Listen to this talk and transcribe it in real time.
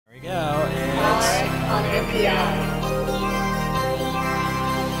Now it's on NPI.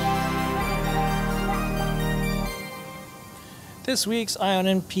 This week's EYE ON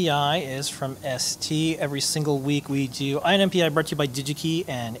NPI is from ST. Every single week we do EYE ON NPI brought to you by Digi-Key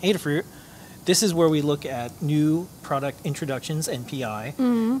and Adafruit. This is where we look at new product introductions, NPI,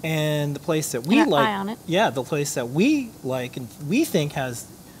 and the place that we like. Eye on it. Yeah, the place that we like and we think has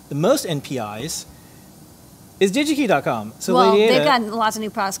the most NPIs is Digi-Key.com. So well, Lady Ada, they've got lots of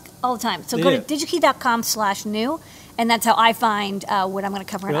new products all the time. So go to Digi-Key.com/new, and that's how I find what I'm going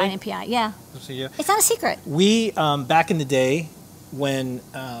to cover in EYE ON NPI. Yeah, it's not a secret. We back in the day when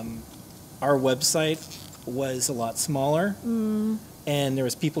our website was a lot smaller. And there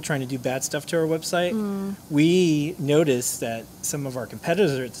was people trying to do bad stuff to our website, we noticed that some of our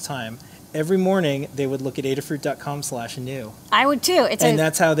competitors at the time, every morning they would look at Adafruit.com/new. I would too. And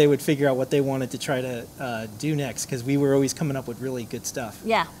that's how they would figure out what they wanted to try to do next, because we were always coming up with really good stuff.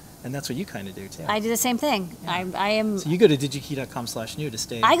 Yeah. And that's what you kind of do too. I do the same thing. Yeah. I am. So you go to Digi-Key.com/new to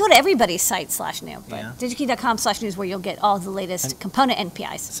stay. I go to everybody's site /new, but yeah. Digi-Key.com/new is where you'll get all the latest component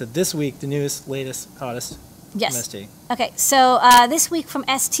NPIs. So this week, the newest, latest, hottest. Yes. From ST. Okay, so this week from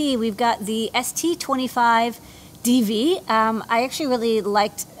ST, we've got the ST25DV. I actually really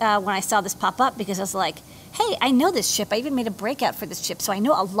liked when I saw this pop up because I was like, hey, I know this chip. I even made a breakout for this chip, so I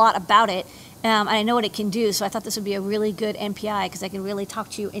know a lot about it, and I know what it can do. So I thought this would be a really good NPI because I can really talk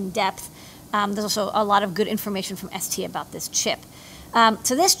to you in depth. There's also a lot of good information from ST about this chip.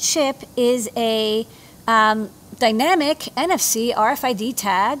 So this chip is a dynamic NFC RFID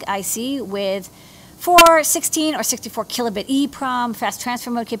tag IC with 4, 16, or 64 kilobit EEPROM, fast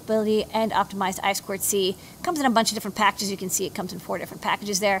transfer mode capability, and optimized I2C. Comes in a bunch of different packages. You can see it comes in 4 different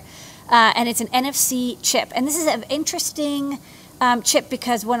packages there. And it's an NFC chip. And this is an interesting chip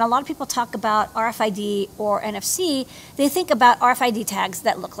because when a lot of people talk about RFID or NFC, they think about RFID tags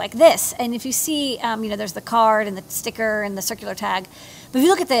that look like this. And if you see, you know, there's the card and the sticker and the circular tag. But if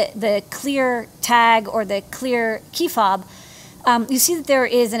you look at the clear tag or the clear key fob, you see that there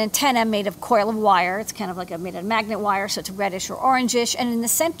is an antenna made of coil of wire. It's kind of like made of magnet wire, so it's reddish or orangish. And in the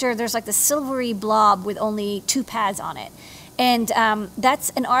center, there's like the silvery blob with only 2 pads on it. And that's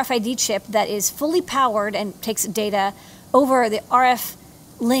an RFID chip that is fully powered and takes data over the RF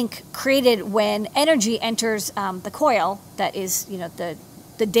link created when energy enters the coil. That is, you know,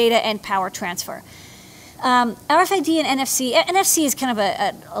 the data and power transfer. RFID and NFC. NFC is kind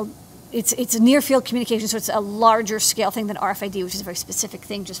of it's a near field communication, so it's a larger scale thing than RFID, which is a very specific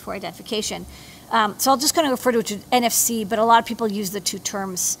thing just for identification. So I'll just kind of refer to it as NFC, but a lot of people use the 2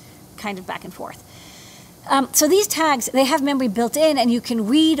 terms kind of back and forth. So these tags, they have memory built in, and you can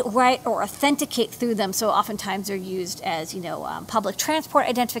read, write, or authenticate through them. So oftentimes they're used as, you know, public transport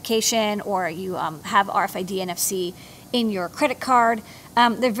identification, or you have RFID NFC in your credit card.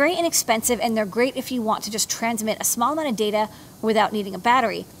 They're very inexpensive, and they're great if you want to just transmit a small amount of data without needing a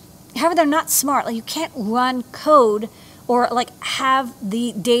battery. However, they're not smart. Like, you can't run code or like have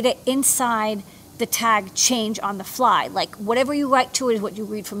the data inside the tag change on the fly. Like, whatever you write to it is what you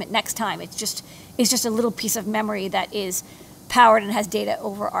read from it next time. It's just a little piece of memory that is powered and has data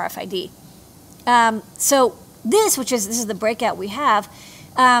over RFID. So this is the breakout we have.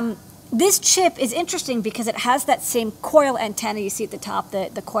 This chip is interesting because it has that same coil antenna. You see at the top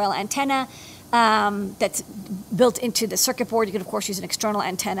the coil antenna. That's built into the circuit board. You could, of course, use an external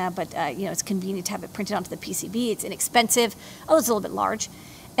antenna, but you know, it's convenient to have it printed onto the PCB. It's inexpensive, although it's a little bit large.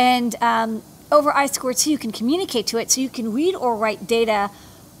 And over I2C, you can communicate to it, so you can read or write data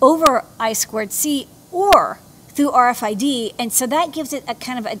over I2C or through RFID, and so that gives it a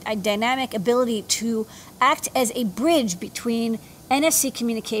kind of a dynamic ability to act as a bridge between NFC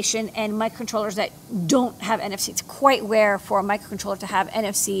communication and microcontrollers that don't have NFC. It's quite rare for a microcontroller to have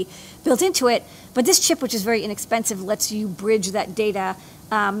NFC built into it, but this chip, which is very inexpensive, lets you bridge that data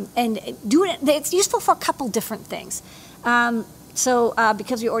and do it. It's useful for a couple different things.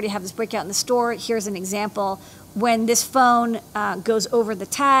 Because we already have this breakout in the store, here's an example. When this phone goes over the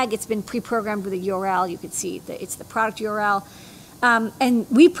tag, it's been pre-programmed with a URL. You can see that it's the product URL. And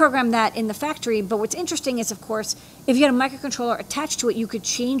we program that in the factory, but what's interesting is, of course, if you had a microcontroller attached to it, you could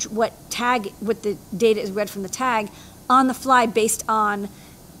change what the data is read from the tag on the fly based on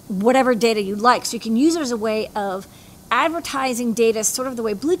whatever data you like. So you can use it as a way of advertising data, sort of the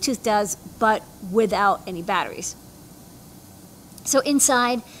way Bluetooth does, but without any batteries. So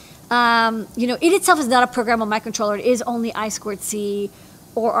inside, you know, it itself is not a programmable microcontroller. It is only I2C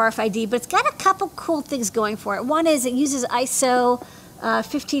or RFID, but it's got a couple cool things going for it. One is it uses ISO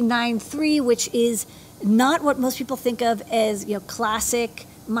 15993, which is not what most people think of as, you know, classic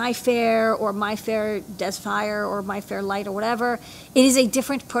MyFair or MyFair Desfire or MyFair Lite or whatever. It is a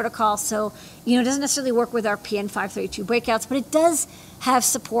different protocol, so it doesn't necessarily work with our PN532 breakouts, but it does have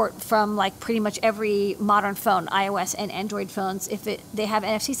support from like pretty much every modern phone, iOS and Android phones. If they have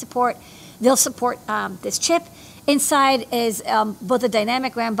NFC support, they'll support this chip. Inside is both a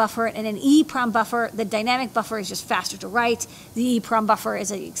dynamic RAM buffer and an EEPROM buffer. The dynamic buffer is just faster to write. The EEPROM buffer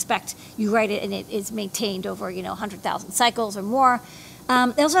is, you expect, you write it and it is maintained over 100,000 cycles or more.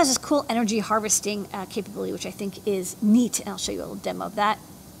 It also has this cool energy harvesting capability, which I think is neat, and I'll show you a little demo of that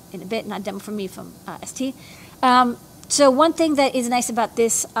in a bit. Not a demo from me, from ST. So one thing that is nice about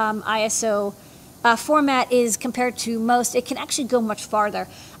this ISO format is, compared to most, it can actually go much farther.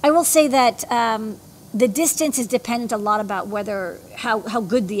 I will say that the distance is dependent a lot about how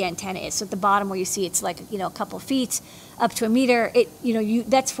good the antenna is. So at the bottom where you see it's like a couple feet up to a meter,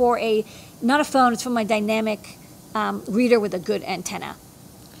 that's for not a phone, it's from a dynamic reader with a good antenna.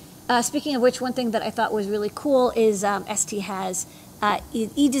 Speaking of which, one thing that I thought was really cool is ST has an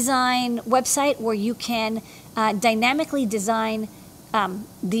e-design website where you can dynamically design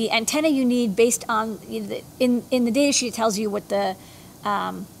the antenna you need based on, in the data sheet it tells you what the,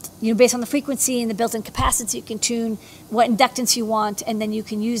 based on the frequency and the built-in capacity, you can tune what inductance you want, and then you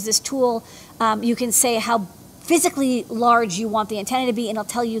can use this tool. You can say how physically large you want the antenna to be, and it'll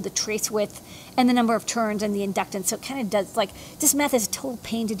tell you the trace width and the number of turns and the inductance. So it kind of does, this method is a total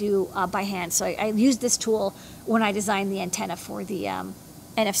pain to do by hand. So I used this tool when I designed the antenna for the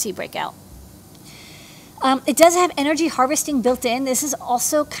NFC breakout. It does have energy harvesting built in. This is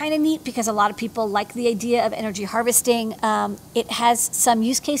also kind of neat because a lot of people like the idea of energy harvesting. It has some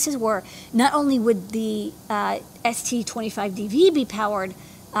use cases where not only would the ST25DV be powered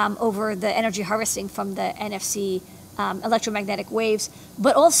over the energy harvesting from the NFC electromagnetic waves,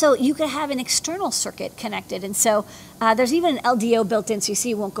 but also you could have an external circuit connected. And so there's even an LDO built in, so you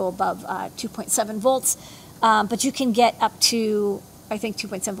see it won't go above 2.7 volts, but you can get up to, I think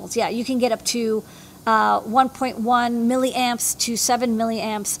 2.7 volts, yeah, you can get up to 1.1 milliamps to 7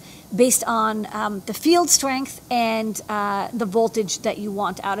 milliamps based on the field strength and the voltage that you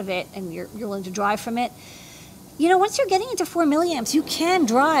want out of it and you're willing to drive from it. Once you're getting into 4 milliamps, you can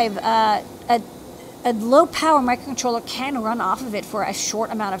drive a low power microcontroller can run off of it for a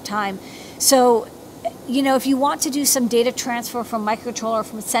short amount of time. So, if you want to do some data transfer from microcontroller or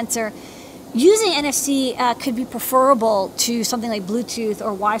from a sensor, using NFC could be preferable to something like Bluetooth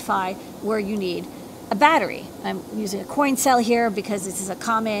or Wi-Fi where you need a battery. I'm using a coin cell here because this is a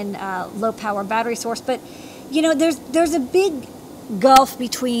common low power battery source, but there's a big gulf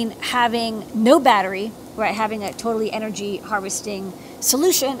between having no battery, right, having a totally energy harvesting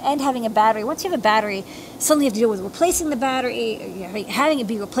solution, and having a battery. Once you have a battery, suddenly you have to deal with replacing the battery, having it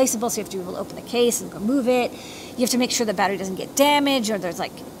be replaceable, so you have to be able to open the case and remove it. You have to make sure the battery doesn't get damaged, or there's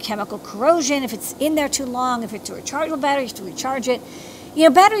chemical corrosion if it's in there too long. If it's a rechargeable battery, you have to recharge it.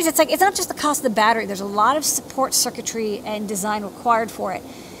 Batteries, it's not just the cost of the battery. There's a lot of support circuitry and design required for it.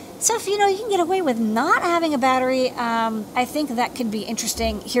 So if you can get away with not having a battery, I think that could be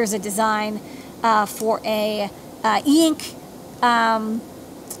interesting. Here's a design for a e-ink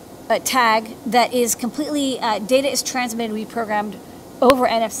tag that is completely, data is transmitted and reprogrammed over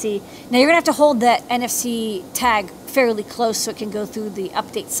NFC. Now you're going to have to hold that NFC tag fairly close so it can go through the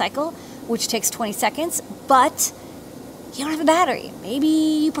update cycle, which takes 20 seconds, but you don't have a battery. Maybe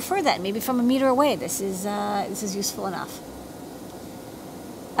you prefer that. Maybe from a meter away, this is useful enough.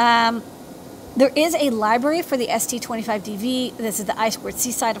 There is a library for the ST25DV. This is the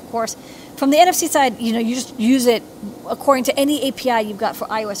I2C side, of course. From the NFC side, you just use it according to any API you've got for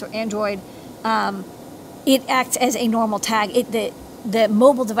iOS or Android. It acts as a normal tag. The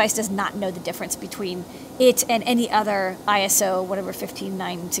mobile device does not know the difference between it and any other ISO, whatever,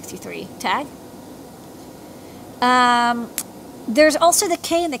 15963 tag. There's also the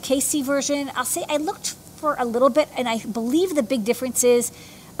K and the KC version. I'll say I looked for a little bit, and I believe the big difference is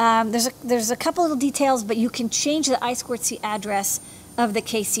there's a couple little details, but you can change the I2C address of the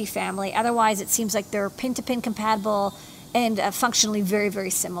KC family. Otherwise, it seems like they're pin-to-pin compatible and functionally very,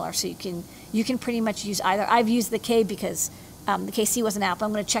 very similar. So you can pretty much use either. I've used the K because the KC wasn't out, but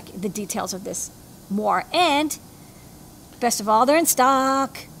I'm going to check the details of this more. And best of all, they're in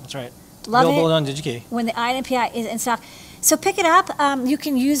stock. That's right. Love Available it on Digi-Key. when the EYE ON NPI is in stock. So pick it up. You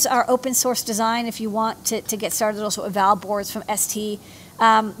can use our open source design if you want to get started. Also, eval boards from ST.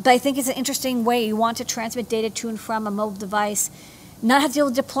 But I think it's an interesting way. You want to transmit data to and from a mobile device, not have to deal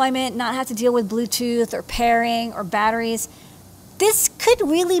with deployment, not have to deal with Bluetooth or pairing or batteries. This could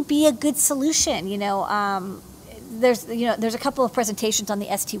really be a good solution. There's a couple of presentations on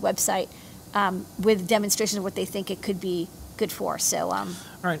the ST website with demonstrations of what they think it could be good for. So, All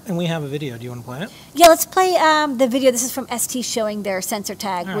right, and we have a video. Do you want to play it? yeah, let's play the video. This is from ST showing their sensor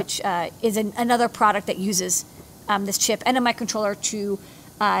tag, All right. which is another product that uses this chip and a microcontroller to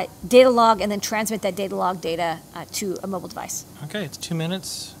data log and then transmit that data log data to a mobile device. Okay, it's 2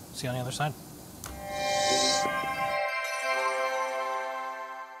 minutes. See you on the other side.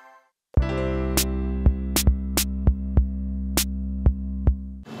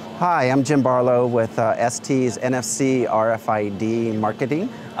 Hi, I'm Jim Barlow with ST's NFC RFID marketing.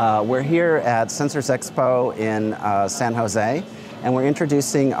 We're here at Sensors Expo in San Jose, and we're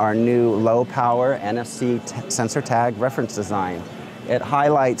introducing our new low-power NFC sensor tag reference design. It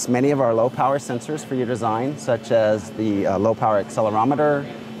highlights many of our low-power sensors for your design, such as the low-power accelerometer,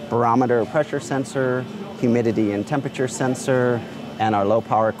 barometer pressure sensor, humidity and temperature sensor, and our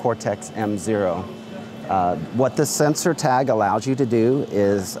low-power Cortex M0. What this sensor tag allows you to do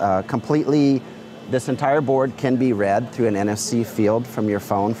is this entire board can be read through an NFC field from your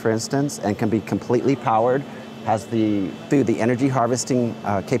phone, for instance, and can be completely powered, through the energy harvesting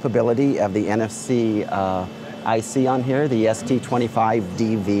capability of the NFC IC on here, the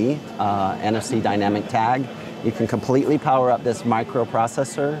ST25DV NFC dynamic tag. You can completely power up this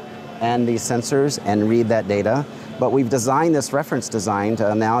microprocessor and these sensors and read that data. But we've designed this reference design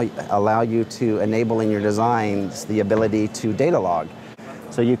to now allow you to enable in your designs the ability to data log.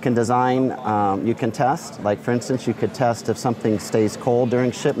 So you can design, you can test, like for instance, you could test if something stays cold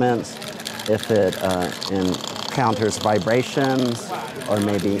during shipments, if it encounters vibrations or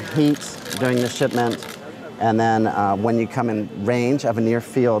maybe heat during the shipment. And then when you come in range of a near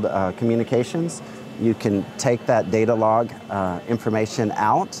field communications, you can take that data log information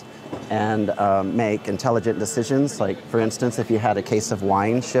out and make intelligent decisions. Like for instance, if you had a case of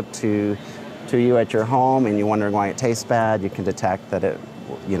wine shipped to you at your home and you're wondering why it tastes bad, you can detect that it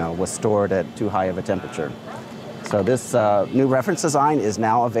was stored at too high of a temperature. So this new reference design is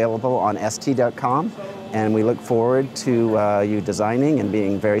now available on st.com, and we look forward to you designing and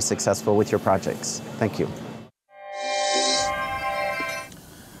being very successful with your projects. Thank you.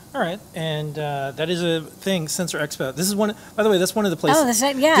 All right, and that is a thing, Sensor Expo. This is one, by the way, that's one of the places. Oh, that's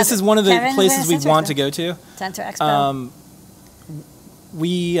right, yeah. This is one of the Kevin, places we Sensor want Expo. to go to. Sensor Expo.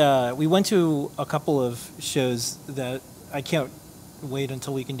 We went to a couple of shows that I can't wait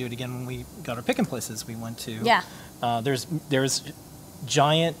until we can do it again when we got our picking places we went to. Yeah. There's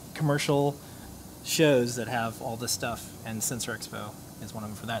giant commercial shows that have all this stuff, and Sensor Expo is one of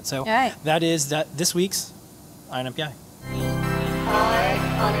them for that. So right. that is this week's EYE On NPI. EYE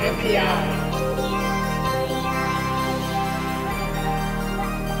On NPI.